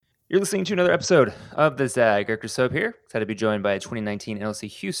You're listening to another episode of the Zag. Eric Soap here. Excited to be joined by a 2019 NLC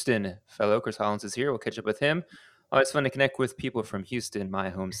Houston fellow. Chris Hollins is here. We'll catch up with him. Always fun to connect with people from Houston, my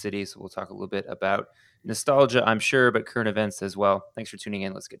home city. So we'll talk a little bit about nostalgia, I'm sure, but current events as well. Thanks for tuning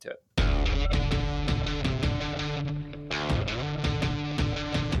in. Let's get to it.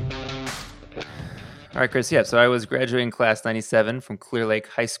 All right, Chris. Yeah, so I was graduating class 97 from Clear Lake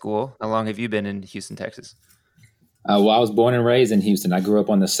High School. How long have you been in Houston, Texas? Well, I was born and raised in Houston. I grew up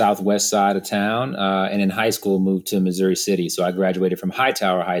on the southwest side of town, and in high school moved to Missouri City. So I graduated from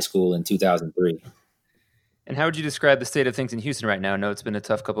Hightower High School in 2003. And how would you describe the state of things in Houston right now? I know it's been a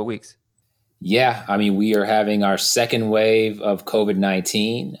tough couple of weeks. Yeah, I mean, we are having our second wave of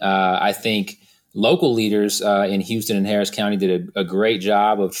COVID-19. I think local leaders in Houston and Harris County did a great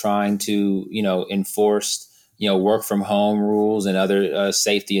job of trying to, enforce, work from home rules and other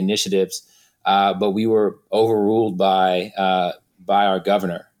safety initiatives. But we were overruled by our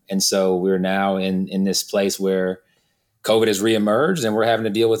governor. And so we're now in this place where COVID has reemerged and we're having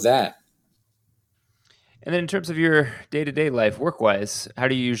to deal with that. And then in terms of your day-to-day life, work-wise, how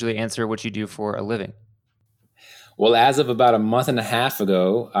do you usually answer what you do for a living? Well, as of about a month and a half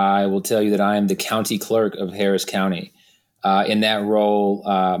ago, I will tell you that I am the County Clerk of Harris County. In that role,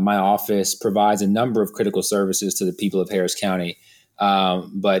 my office provides a number of critical services to the people of Harris County.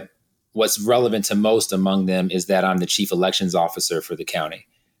 But what's relevant to most among them is that I'm the chief elections officer for the county.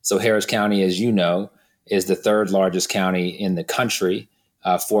 So Harris County, as you know, is the third largest county in the country,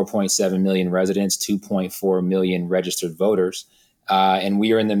 4.7 million residents, 2.4 million registered voters. And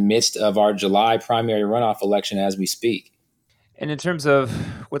we are in the midst of our July primary runoff election as we speak. And in terms of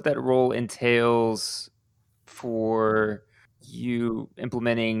what that role entails for you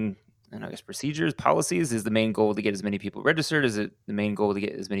implementing, I guess, procedures, policies, is the main goal to get as many people registered? Is it the main goal to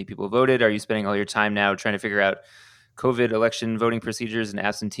get as many people voted? Are you spending all your time now trying to figure out COVID election voting procedures and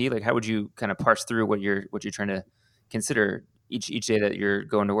absentee? Like, how would you kind of parse through what you're trying to consider each day that you're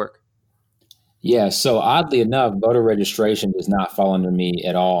going to work? Yeah, so oddly enough, voter registration does not fall under me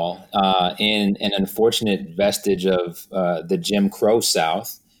at all. In an unfortunate vestige of the Jim Crow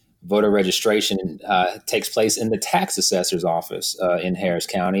South, voter registration takes place in the tax assessor's office in Harris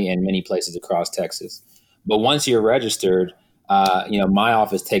County and many places across Texas. But once you're registered, my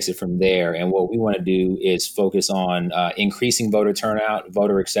office takes it from there. And what we want to do is focus on increasing voter turnout,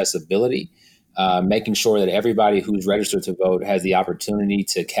 voter accessibility, making sure that everybody who's registered to vote has the opportunity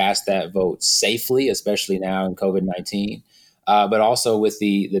to cast that vote safely, especially now in COVID-19, but also with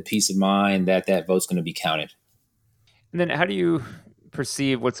the peace of mind that that vote's going to be counted. And then how do you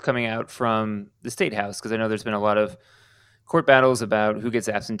perceive what's coming out from the State House? Because I know there's been a lot of court battles about who gets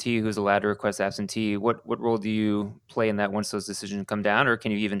absentee, who's allowed to request absentee. What role do you play in that once those decisions come down, or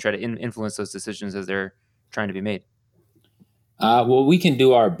can you even try to influence those decisions as they're trying to be made? Well, we can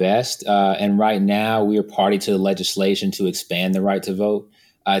do our best. And right now, we are party to the legislation to expand the right to vote.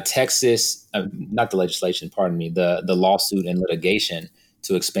 Texas, not the legislation, pardon me, the lawsuit and litigation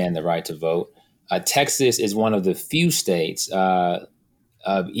to expand the right to vote. Texas is one of the few states,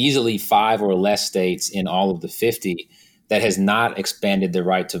 easily 5 or less states in all of the 50, that has not expanded the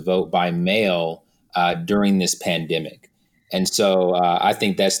right to vote by mail during this pandemic. And so I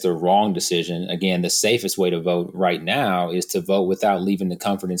think that's the wrong decision. Again, the safest way to vote right now is to vote without leaving the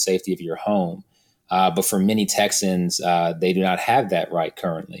comfort and safety of your home. But for many Texans, they do not have that right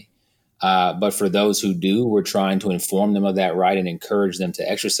currently. But for those who do, we're trying to inform them of that right and encourage them to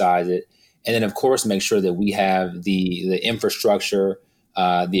exercise it. And then, of course, make sure that we have the infrastructure,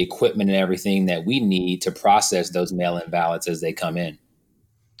 the equipment and everything that we need to process those mail-in ballots as they come in.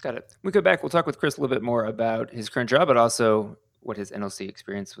 Got it. When we go back, we'll talk with Chris a little bit more about his current job, but also what his NLC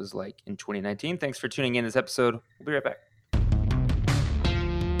experience was like in 2019. Thanks for tuning in this episode. We'll be right back.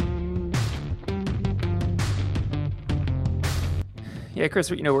 Yeah,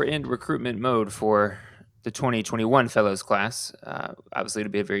 Chris, we're in recruitment mode for the 2021 fellows class. Obviously,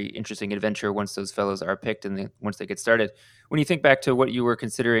 it'll be a very interesting adventure once those fellows are picked and once they get started. When you think back to what you were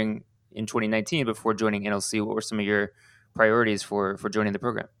considering in 2019 before joining NLC, what were some of your priorities for joining the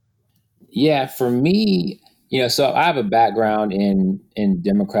program? Yeah, for me, so I have a background in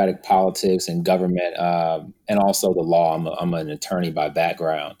democratic politics and government, and also the law. I'm an attorney by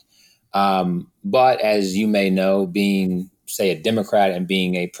background. But as you may know, being, say, a Democrat and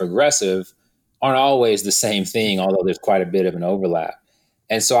being a progressive aren't always the same thing, although there's quite a bit of an overlap.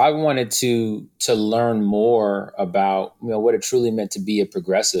 And so I wanted to learn more about what it truly meant to be a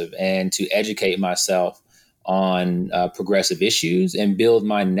progressive and to educate myself on progressive issues and build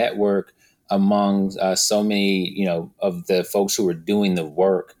my network among so many, of the folks who are doing the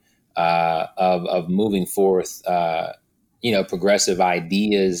work of moving forth, progressive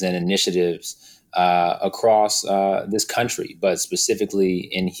ideas and initiatives across this country, but specifically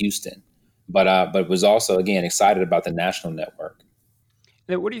in Houston. But was also again excited about the national network.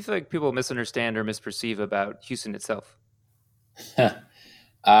 Now, what do you feel like people misunderstand or misperceive about Houston itself?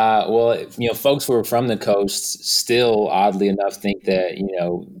 Well, folks who are from the coast still, oddly enough, think that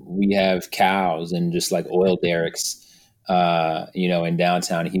we have cows and just like oil derricks, in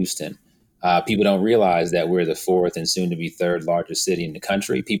downtown Houston. People don't realize that we're the fourth and soon to be third largest city in the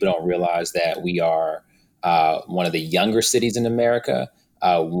country. People don't realize that we are one of the younger cities in America,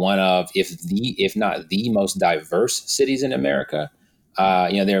 one of, if not the most diverse cities in America.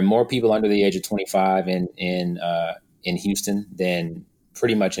 There are more people under the age of 25 in Houston than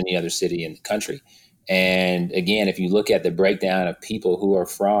pretty much any other city in the country. And again, if you look at the breakdown of people who are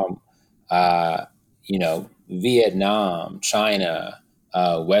from, Vietnam, China,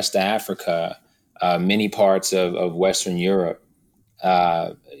 West Africa, many parts of Western Europe,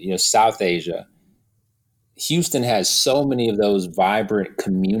 South Asia, Houston has so many of those vibrant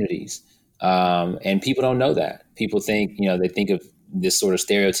communities, and people don't know that. People think, they think of this sort of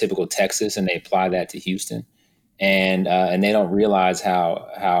stereotypical Texas, and they apply that to Houston, and they don't realize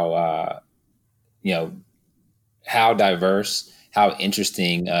how diverse, how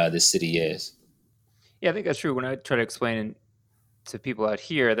interesting this city is. Yeah, I think that's true. When I try to explain to people out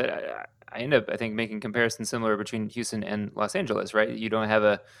here that I end up, I think, making comparisons similar between Houston and Los Angeles, right? You don't have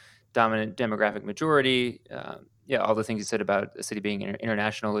a dominant demographic majority. Yeah, all the things you said about a city being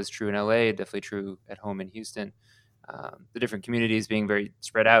international is true in LA, definitely true at home in Houston. The different communities being very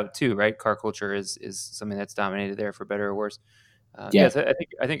spread out too, right? Car culture is something that's dominated there for better or worse. Yeah, Yeah. so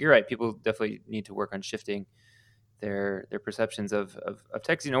I think you're right. People definitely need to work on shifting their perceptions of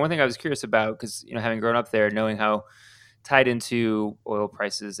Texas. One thing I was curious about, because having grown up there, knowing how tied into oil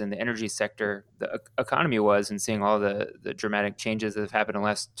prices and the energy sector the economy was, and seeing all the dramatic changes that have happened in the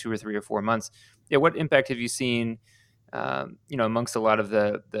last 2 or 3 or 4 months. Yeah, what impact have you seen? Amongst a lot of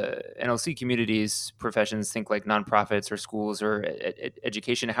the NLC communities, professions, think like nonprofits or schools or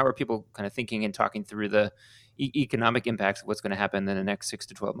education. How are people kind of thinking and talking through the economic impacts of what's going to happen in the next 6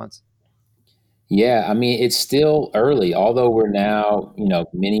 to 12 months? Yeah, I mean, it's still early, although we're now,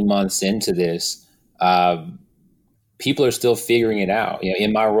 many months into this. Uh, People are still figuring it out.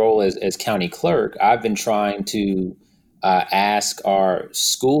 In my role as county clerk, I've been trying to ask our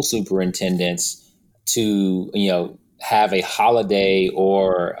school superintendents to, have a holiday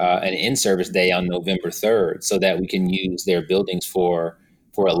or an in-service day on November 3rd, so that we can use their buildings for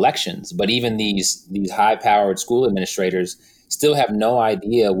elections. But even these high-powered school administrators still have no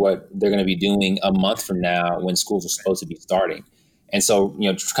idea what they're going to be doing a month from now when schools are supposed to be starting. And so,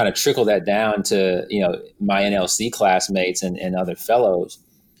 kind of trickle that down to, my NLC classmates and other fellows.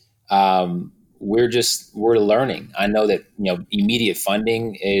 We're learning. I know that, immediate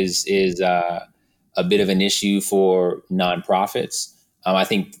funding is a bit of an issue for nonprofits. I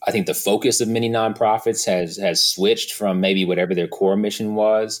think the focus of many nonprofits has switched from maybe whatever their core mission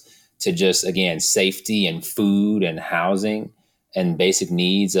was to just, again, safety and food and housing and basic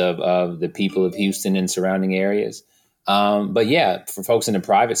needs of the people of Houston and surrounding areas. But yeah, for folks in the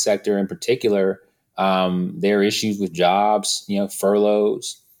private sector in particular, there are issues with jobs,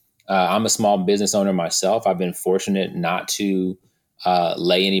 furloughs. I'm a small business owner myself. I've been fortunate not to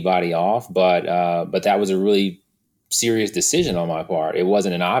lay anybody off, but that was a really serious decision on my part. It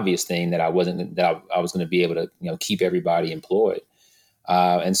wasn't an obvious thing that I was going to be able to keep everybody employed.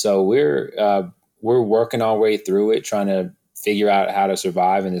 And so we're working our way through it, trying to figure out how to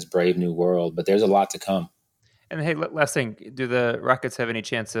survive in this brave new world. But there's a lot to come. And hey, last thing, do the Rockets have any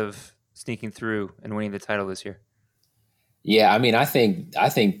chance of sneaking through and winning the title this year? Yeah, I mean, I think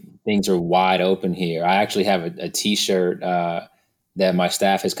things are wide open here. I actually have a T-shirt that my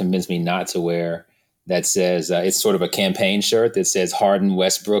staff has convinced me not to wear. That says it's sort of a campaign shirt that says Harden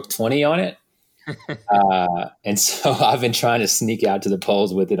Westbrook 20 on it. And so I've been trying to sneak out to the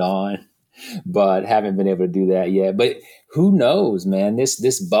polls with it on, but haven't been able to do that yet. But who knows, man?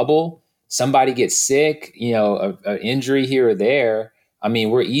 This bubble, somebody gets sick, a injury here or there. I mean,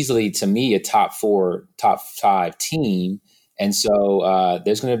 we're easily, to me, a top four, top five team. And so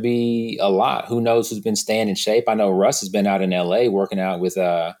there's going to be a lot. Who knows who's been staying in shape? I know Russ has been out in LA working out with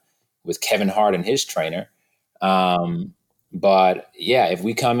Kevin Hart and his trainer. But yeah, if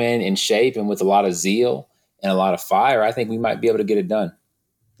we come in shape and with a lot of zeal and a lot of fire, I think we might be able to get it done.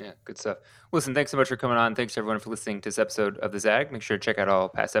 Yeah, good stuff. Listen, thanks so much for coming on. Thanks everyone for listening to this episode of the Zag. Make sure to check out all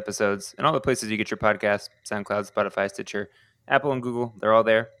past episodes and all the places you get your podcasts: SoundCloud, Spotify, Stitcher, Apple, and Google. They're all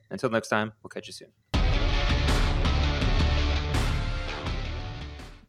there. Until next time, we'll catch you soon.